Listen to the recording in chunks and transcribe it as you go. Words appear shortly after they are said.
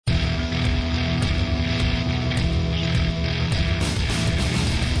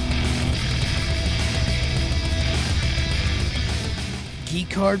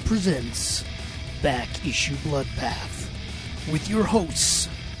Card presents Back Issue Bloodbath with your hosts,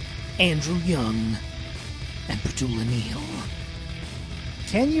 Andrew Young and Petula Neal.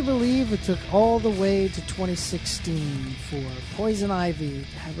 Can you believe it took all the way to 2016 for Poison Ivy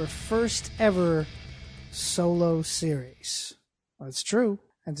to have her first ever solo series? Well, it's true.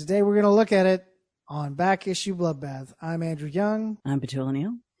 And today we're going to look at it on Back Issue Bloodbath. I'm Andrew Young. I'm Petula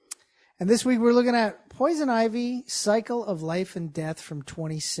Neal. And this week we're looking at Poison Ivy, Cycle of Life and Death from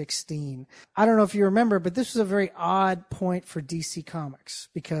 2016. I don't know if you remember, but this was a very odd point for DC Comics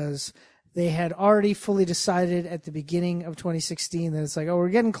because they had already fully decided at the beginning of 2016 that it's like, oh, we're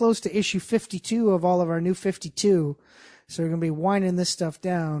getting close to issue 52 of all of our new 52. So we're going to be winding this stuff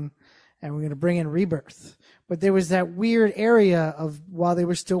down and we're going to bring in Rebirth. But there was that weird area of while they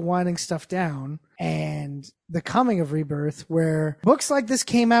were still winding stuff down and the coming of Rebirth where books like this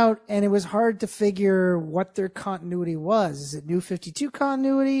came out and it was hard to figure what their continuity was. Is it New 52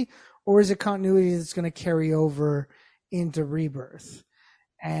 continuity or is it continuity that's going to carry over into Rebirth?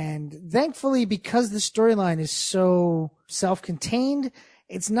 And thankfully, because the storyline is so self-contained,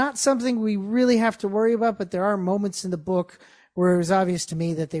 it's not something we really have to worry about, but there are moments in the book where it was obvious to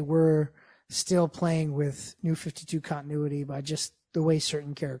me that they were still playing with New 52 continuity by just the way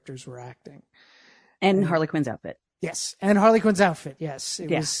certain characters were acting. And Harley Quinn's outfit. Yes. And Harley Quinn's outfit. Yes.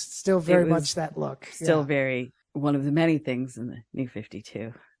 It was still very much that look. Still very one of the many things in the New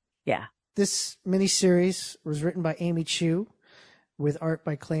 52. Yeah. This miniseries was written by Amy Chu with art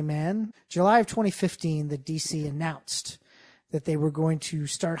by Clay Mann. July of 2015, the DC announced that they were going to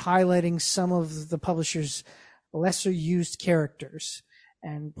start highlighting some of the publisher's lesser used characters.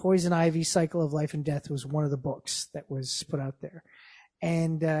 And Poison Ivy, Cycle of Life and Death was one of the books that was put out there.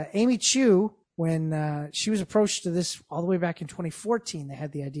 And Amy Chu, when she was approached to this all the way back in 2014, they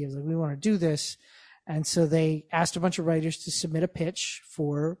had the idea of like, we want to do this. And so they asked a bunch of writers to submit a pitch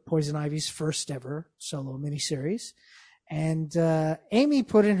for Poison Ivy's first ever solo miniseries. And Amy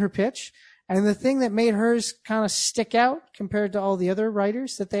put in her pitch. And the thing that made hers kind of stick out compared to all the other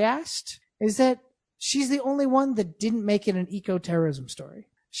writers that they asked is that she's the only one that didn't make it an eco-terrorism story.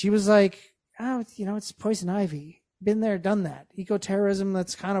 She was like, oh, it's Poison Ivy. Been there, done that. Eco-terrorism,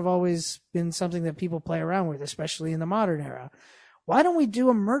 that's kind of always been something that people play around with, especially in the modern era. Why don't we do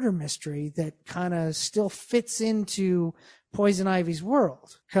a murder mystery that kind of still fits into Poison Ivy's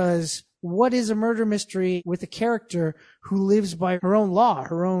world? Because what is a murder mystery with a character who lives by her own law,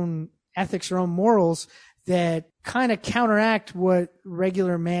 her own ethics, her own morals, that kind of counteract what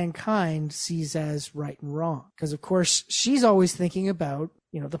regular mankind sees as right and wrong? Because, of course, she's always thinking about,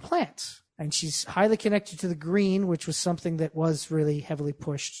 the plants. And she's highly connected to the green, which was something that was really heavily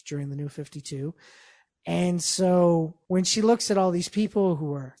pushed during the New 52. And so when she looks at all these people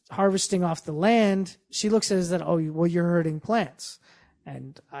who are harvesting off the land, she looks at it as that, oh, well, you're hurting plants.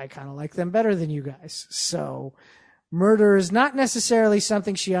 And I kind of like them better than you guys. So murder is not necessarily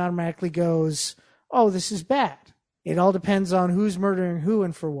something she automatically goes, oh, this is bad. It all depends on who's murdering who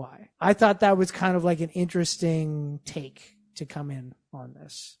and for why. I thought that was kind of like an interesting take to come in on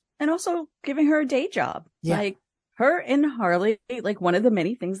this. And also giving her a day job. Yeah. Like her and Harley, like one of the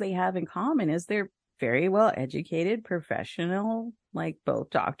many things they have in common is they're very well educated, professional, like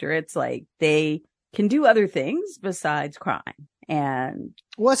both doctorates. Like they can do other things besides crime. And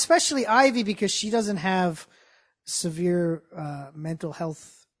well, especially Ivy, because she doesn't have severe mental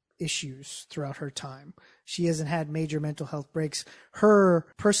health issues throughout her time. She hasn't had major mental health breaks. Her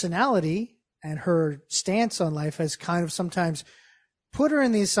personality and her stance on life has kind of sometimes put her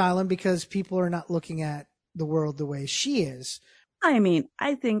in the asylum because people are not looking at the world the way she is. I mean,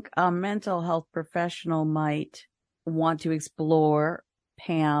 I think a mental health professional might want to explore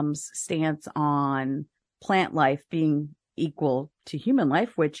Pam's stance on plant life being equal to human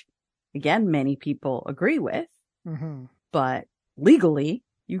life, which, again, many people agree with. Mm-hmm. But legally,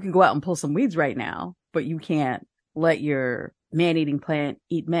 you can go out and pull some weeds right now, but you can't let your man-eating plant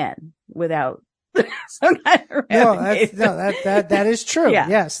eat men without some kind of that is true. Yeah.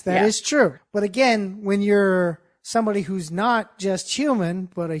 Yes, that is true. But again, when you're somebody who's not just human,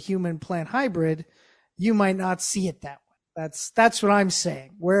 but a human plant hybrid, you might not see it that way. That's what I'm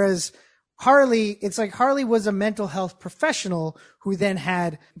saying. Whereas Harley, it's like Harley was a mental health professional who then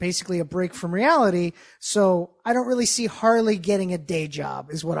had basically a break from reality. So I don't really see Harley getting a day job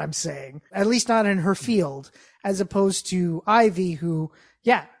is what I'm saying. At least not in her field, as opposed to Ivy who,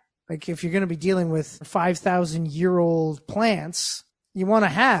 like if you're going to be dealing with 5,000-year-old plants, you want to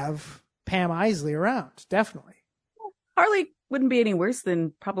have Pam Isley around. Definitely. Harley wouldn't be any worse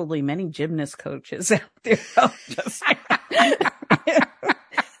than probably many gymnast coaches out there.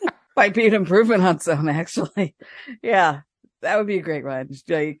 Might be an improvement on some, actually. Yeah. That would be a great run.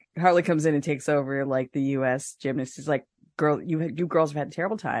 Like Harley comes in and takes over like the U.S. gymnast. She's like, "Girl, you girls have had a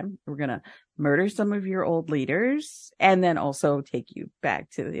terrible time. We're gonna murder some of your old leaders and then also take you back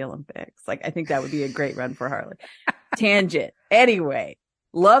to the Olympics." Like, I think that would be a great run for Harley. Tangent. Anyway,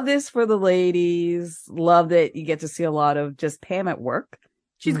 love this for the ladies. Love that you get to see a lot of just Pam at work.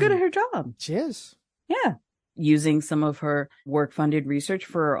 She's good at her job. She is. Yeah. Using some of her work-funded research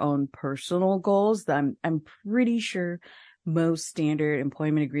for her own personal goals. I'm pretty sure most standard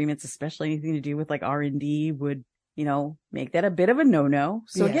employment agreements, especially anything to do with like R&D, would, make that a bit of a no-no.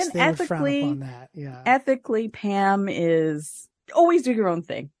 So yes, again, ethically, ethically, Pam is always do your own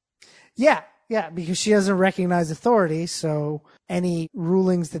thing. Yeah, because she doesn't recognize authority, so any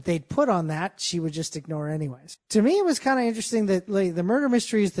rulings that they'd put on that, she would just ignore anyways. To me, it was kind of interesting that like, the murder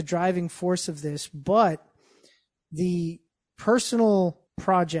mystery is the driving force of this, but the personal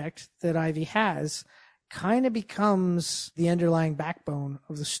project that Ivy has kind of becomes the underlying backbone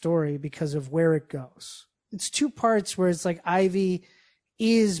of the story because of where it goes. It's two parts where it's like Ivy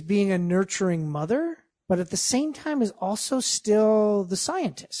is being a nurturing mother, but at the same time is also still the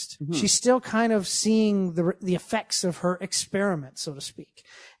scientist. Mm-hmm. She's still kind of seeing the effects of her experiment, so to speak.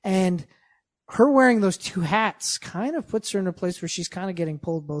 And her wearing those two hats kind of puts her in a place where she's kind of getting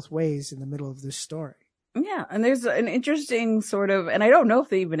pulled both ways in the middle of this story. Yeah. And there's an interesting sort of, and I don't know if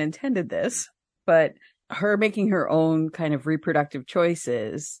they even intended this, but her making her own kind of reproductive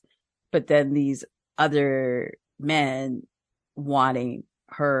choices, but then these other men wanting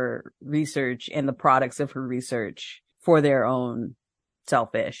her research and the products of her research for their own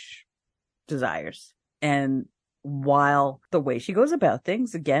selfish desires. And while the way she goes about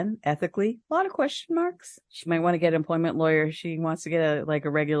things, again, ethically, a lot of question marks. She might want to get an employment lawyer. She wants to get a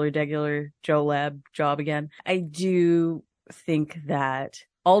regular Joe Lab job again. I do think that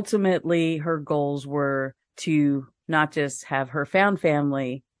ultimately her goals were to not just have her found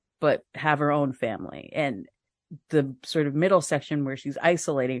family, but have her own family. And the sort of middle section where she's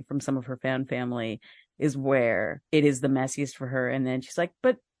isolating from some of her found family is where it is the messiest for her. And then she's like,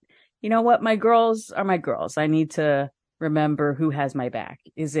 but you know what? My girls are my girls. I need to remember who has my back.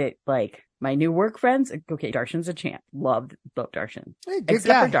 Is it like my new work friends? Okay, Darshan's a champ. Love Darshan. Hey,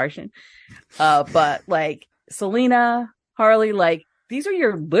 except for Darshan. But like Selena, Harley, like these are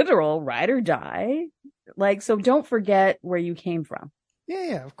your literal ride or die. Like, so don't forget where you came from.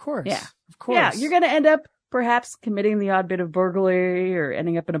 Yeah, of course. Yeah. Of course. Yeah, you're going to end up perhaps committing the odd bit of burglary or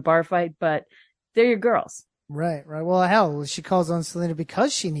ending up in a bar fight, but they're your girls. Right. Well, hell, she calls on Selena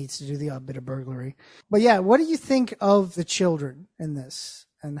because she needs to do the odd bit of burglary. But yeah, what do you think of the children in this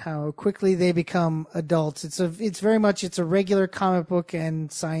and how quickly they become adults? It's a regular comic book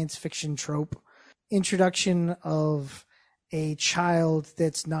and science fiction trope. Introduction of a child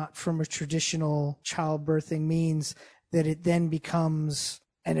that's not from a traditional childbirthing means that it then becomes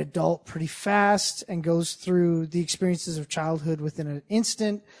an adult pretty fast and goes through the experiences of childhood within an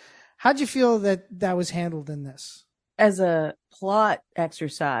instant. How'd you feel that was handled in this? As a plot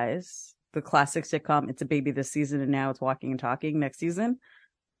exercise, the classic sitcom, it's a baby this season and now it's walking and talking next season.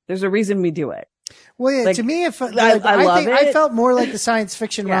 There's a reason we do it. Well, yeah, to me, I felt more like the science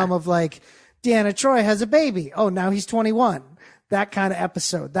fiction realm of like, Deanna Troi has a baby. Oh, now he's 21. That kind of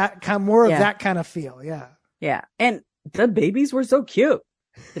episode, that kind of feel. Yeah. Yeah. And the babies were so cute.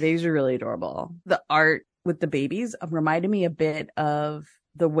 The babies are really adorable. The art with the babies reminded me a bit of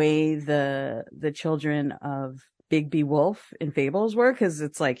the way the children of Bigby Wolf in Fables were, because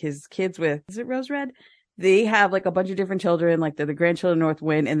it's like his kids with, is it Rose Red? They have like a bunch of different children, like they're the grandchildren of North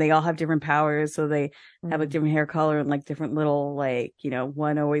Wind, and they all have different powers. So they have like different hair color and like different little, like,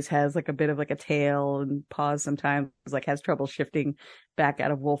 one always has like a bit of like a tail and paws sometimes, like has trouble shifting back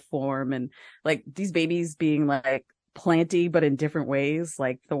out of wolf form. And like these babies being like planty, but in different ways,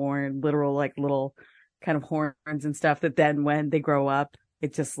 like literal, like little kind of horns and stuff, that then when they grow up,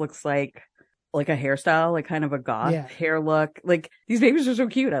 it just looks like a hairstyle, like kind of a goth hair look. Like these babies are so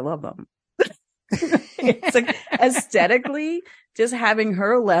cute. I love them. It's like aesthetically, just having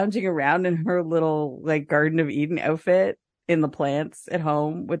her lounging around in her little like Garden of Eden outfit in the plants at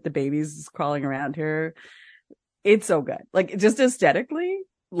home with the babies crawling around her. It's so good. Like just aesthetically,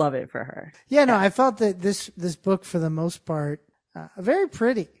 love it for her. Yeah, no, I felt that this book for the most part, very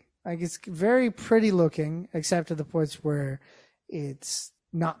pretty. Like it's very pretty looking, except to the points where it's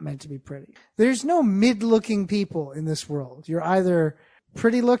not meant to be pretty. There's no mid-looking people in this world. You're either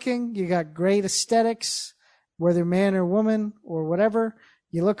pretty looking, you got great aesthetics, whether man or woman or whatever,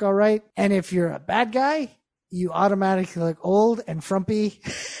 you look all right. And if you're a bad guy, you automatically look old and frumpy.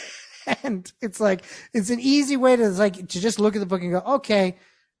 And it's like, it's an easy way to just look at the book and go, okay,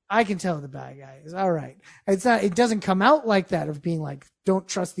 I can tell the bad guy is all right. It's not, it doesn't come out like that of being like, don't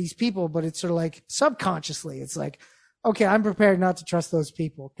trust these people, but it's sort of like subconsciously, it's like, okay, I'm prepared not to trust those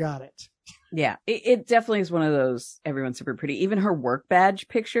people. Got it. Yeah, it definitely is one of those everyone's super pretty. Even her work badge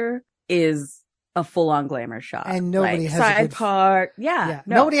picture is a full-on glamour shot. And nobody has side a good part. Yeah.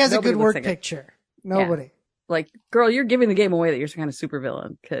 No, nobody has a good work like picture. Nobody. Yeah. Like, girl, you're giving the game away that you're some kind of super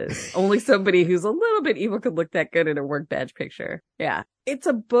villain because only somebody who's a little bit evil could look that good in a work badge picture. Yeah. It's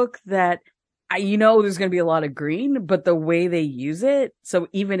a book that there's going to be a lot of green, but the way they use it. So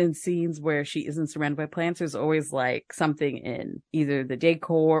even in scenes where she isn't surrounded by plants, there's always like something in either the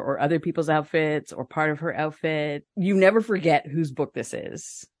decor or other people's outfits or part of her outfit. You never forget whose book this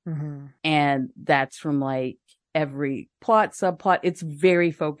is. Mm-hmm. And that's from like every plot, subplot. It's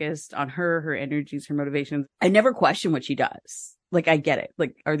very focused on her energies, her motivations. I never question what she does. Like, I get it.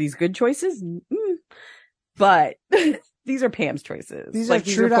 Like, are these good choices? But these are Pam's choices. These like,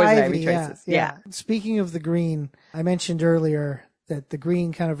 are true to Ivy choices. Yeah. Speaking of the green, I mentioned earlier that the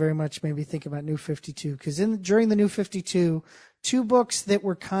green kind of very much made me think about New 52 because during the New 52, two books that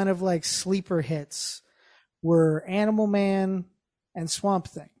were kind of like sleeper hits were Animal Man and Swamp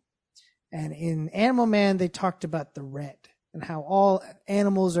Thing. And in Animal Man, they talked about the red and how all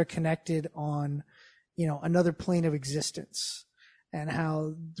animals are connected on, another plane of existence and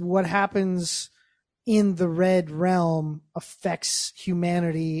how what happens in the red realm affects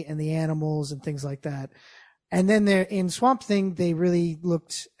humanity and the animals and things like that. And then in Swamp Thing, they really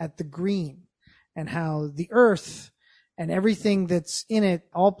looked at the green and how the earth and everything that's in it,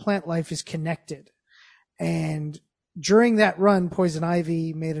 all plant life is connected. And during that run, Poison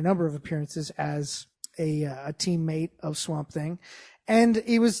Ivy made a number of appearances as a teammate of Swamp Thing. And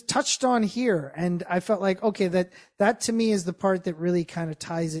it was touched on here. And I felt like, okay, that to me is the part that really kind of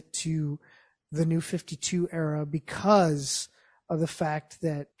ties it to the New 52 era because of the fact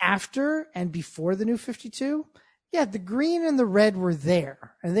that after and before the New 52, the green and the red were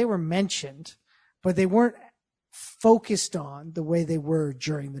there and they were mentioned, but they weren't focused on the way they were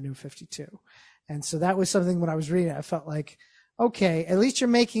during the New 52. And so that was something when I was reading it, I felt like, okay, at least you're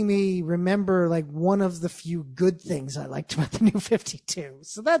making me remember like one of the few good things I liked about the New 52.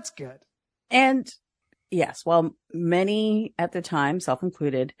 So that's good. And yes, while many at the time,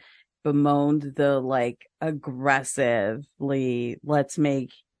 self-included, bemoaned the like aggressively, let's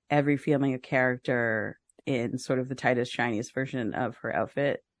make every feeling of character in sort of the tightest, shiniest version of her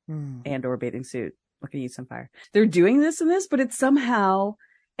outfit and or bathing suit. Look at you, some fire. They're doing this and this, but it's somehow,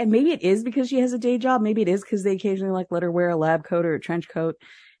 and maybe it is because she has a day job. Maybe it is because they occasionally like let her wear a lab coat or a trench coat,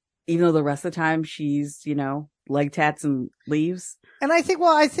 even though the rest of the time she's, leg tats and leaves. And I think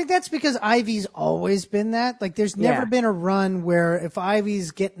that's because Ivy's always been that. Like, there's never been a run where if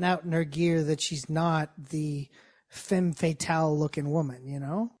Ivy's getting out in her gear that she's not the femme fatale looking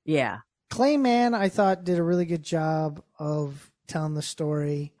woman, Yeah. Clayman, I thought, did a really good job of telling the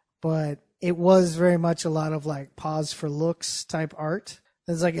story, but it was very much a lot of like pause for looks type art.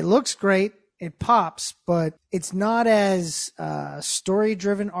 It's like, it looks great, it pops, but it's not as story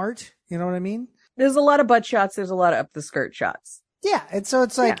driven art. You know what I mean? There's a lot of butt shots. There's a lot of up the skirt shots. Yeah. And so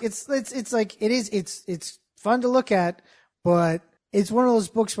it's like, it's like, it's fun to look at, but it's one of those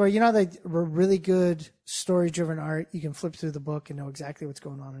books where, they were really good story driven art. You can flip through the book and know exactly what's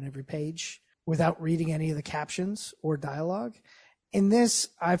going on every page without reading any of the captions or dialogue. In this,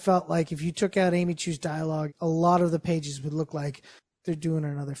 I felt like if you took out Amy Chu's dialogue, a lot of the pages would look like they're doing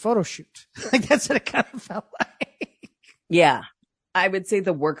another photo shoot. Like, that's what it kind of felt like. Yeah. I would say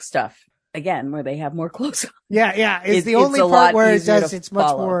the work stuff, again, where they have more clothes on. Yeah. It's the only part where it does, it's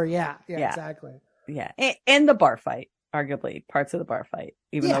much more, yeah, exactly. Yeah. And the bar fight, arguably, parts of the bar fight,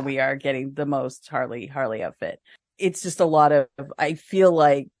 even though we are getting the most Harley outfit. It's just a lot of, I feel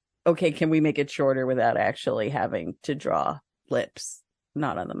like, okay, can we make it shorter without actually having to draw lips,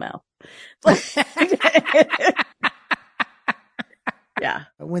 not on the mouth? Yeah.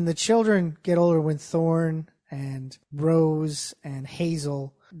 When the children get older, when Thorne and Rose and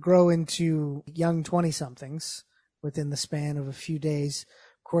Hazel grow into young 20-somethings within the span of a few days,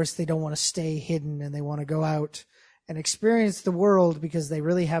 of course, they don't want to stay hidden and they want to go out and experience the world because they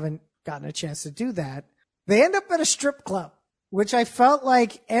really haven't gotten a chance to do that. They end up at a strip club, which I felt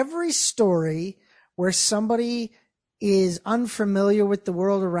like every story where somebody is unfamiliar with the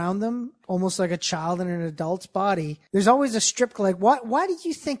world around them, almost like a child in an adult's body, there's always a strip club. Like, why do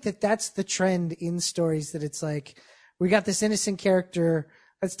you think that that's the trend in stories, that it's like, we got this innocent character,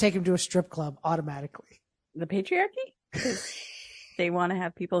 let's take him to a strip club automatically? The patriarchy? They want to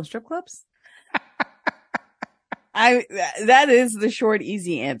have people in strip clubs? That is the short,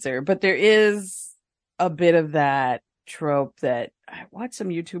 easy answer, but there is a bit of that trope that I watched some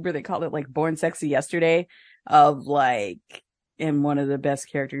YouTuber, they called it like Born Sexy Yesterday, of like, and one of the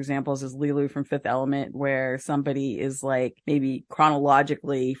best character examples is Lilu from Fifth Element, where somebody is like maybe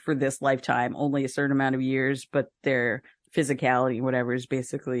chronologically for this lifetime only a certain amount of years, but their physicality, whatever, is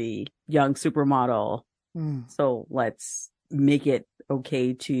basically young supermodel. So let's make it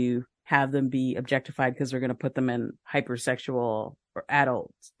okay to have them be objectified because they're going to put them in hypersexual or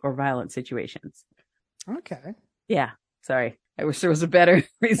adult or violent situations. Okay. Yeah. Sorry. I wish there was a better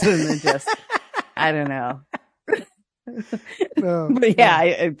reason than just, I don't know. No, but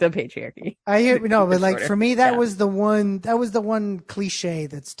yeah, the patriarchy. I hear, no, but like Shorter. for me, that was the one cliche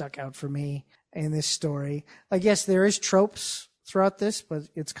that stuck out for me in this story. Like, yes, there is tropes throughout this, but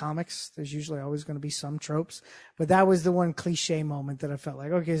it's comics. There's usually always going to be some tropes, but that was the one cliche moment that I felt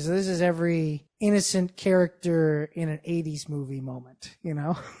like, okay, so this is every innocent character in an 80s movie moment, you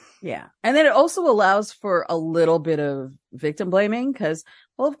know? Yeah. And then it also allows for a little bit of victim blaming because,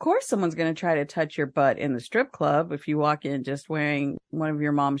 well, of course someone's going to try to touch your butt in the strip club if you walk in just wearing one of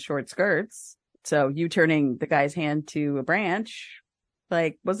your mom's short skirts. So you turning the guy's hand to a branch,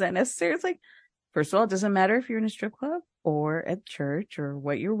 like, was that necessary? It's like, first of all, it doesn't matter if you're in a strip club or at church or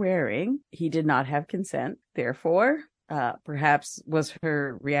what you're wearing. He did not have consent. Therefore, perhaps was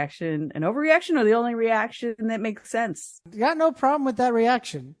her reaction an overreaction or the only reaction that makes sense? Got no problem with that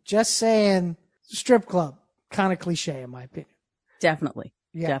reaction. Just saying strip club, kind of cliche in my opinion. Definitely.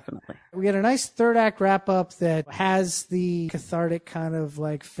 Yeah. Definitely. We get a nice third act wrap up that has the cathartic kind of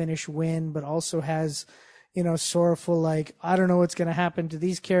like finish win, but also has, you know, sorrowful, like, I don't know what's going to happen to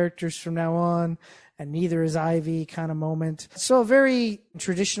these characters from now on, and neither is Ivy kind of moment. So a very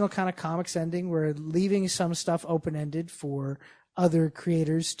traditional kind of comics ending. We're leaving some stuff open-ended for other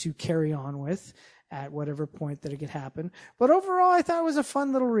creators to carry on with at whatever point that it could happen. But overall, I thought it was a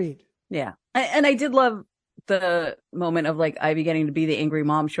fun little read. Yeah. And I did love the moment of like Ivy getting to be the angry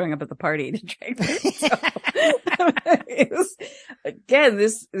mom showing up at the party to drag her. It was, again,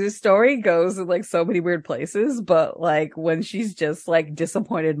 this story goes in like so many weird places, but like when she's just like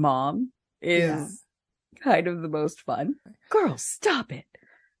disappointed mom is kind of the most fun. Girl, stop it.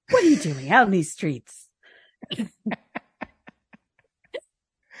 What are you doing out in these streets? Like,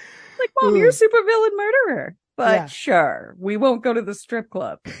 Mom, you're a supervillain murderer. But sure, we won't go to the strip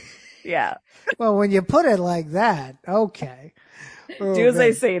club. Yeah. Well, when you put it like that, okay. Oh, do as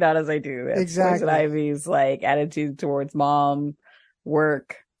I say, not as I do. That's exactly. Poison Ivy's like attitude towards mom,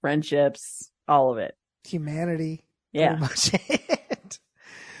 work, friendships, all of it. Humanity. Yeah. Pretty much it.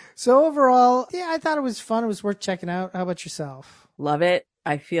 So overall, yeah, I thought it was fun. It was worth checking out. How about yourself? Love it.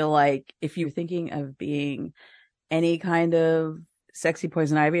 I feel like if you're thinking of being any kind of sexy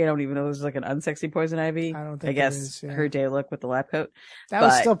Poison Ivy, I don't even know if there's like an unsexy Poison Ivy. I don't think I guess there is, yeah. her day look with the lab coat. That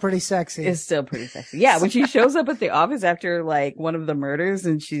was still pretty sexy. It's still pretty sexy. Yeah, when she shows up at the office after like one of the murders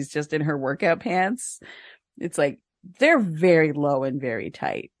and she's just in her workout pants, it's like they're very low and very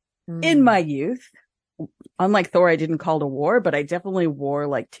tight. In my youth, unlike Thor, I didn't call to war, but I definitely wore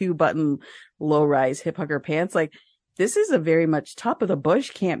like 2-button low-rise hip hugger pants. Like, this is a very much top of the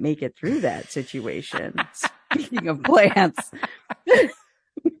bush can't make it through that situation. Speaking of plants.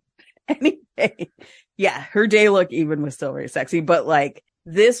 Anyway, yeah, her day look even was still very sexy, but like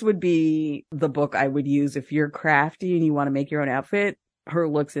this would be the book I would use if you're crafty and you want to make your own outfit. Her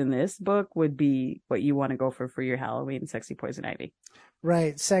looks in this book would be what you want to go for your Halloween sexy Poison Ivy.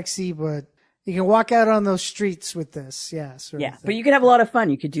 Right. Sexy, but you can walk out on those streets with this. Yeah. Yeah. But you could have a lot of fun.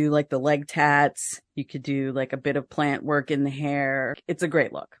 You could do like the leg tats. You could do like a bit of plant work in the hair. It's a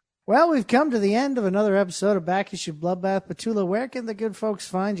great look. Well, we've come to the end of another episode of Back Issue Bloodbath. Petula, where can the good folks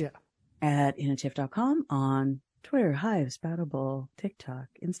find you? At inatiff.com, on Twitter, Hive, Spoutable, TikTok,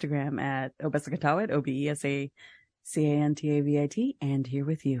 Instagram at Obesacantavit, OBESACANTAVIT, and here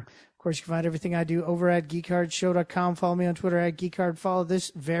with you. Of course, you can find everything I do over at geekhardshow.com. Follow me on Twitter at geekhard. Follow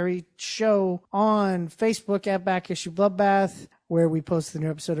this very show on Facebook at Back Issue Bloodbath, where we post the new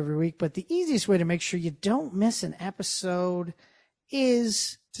episode every week. But the easiest way to make sure you don't miss an episode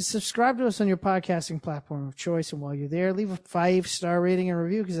is to subscribe to us on your podcasting platform of choice. And while you're there, leave a 5-star rating and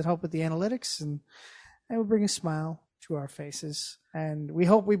review because it helps with the analytics and it will bring a smile to our faces. And we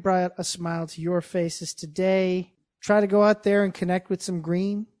hope we brought a smile to your faces today. Try to go out there and connect with some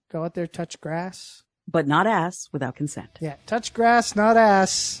green. Go out there, touch grass. But not ass without consent. Yeah, touch grass, not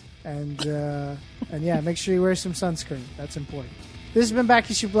ass. And yeah, make sure you wear some sunscreen. That's important. This has been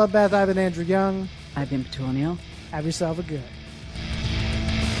Back Issue Bloodbath. I've been Andrew Young. I've been Petula Neal. Have yourself a good.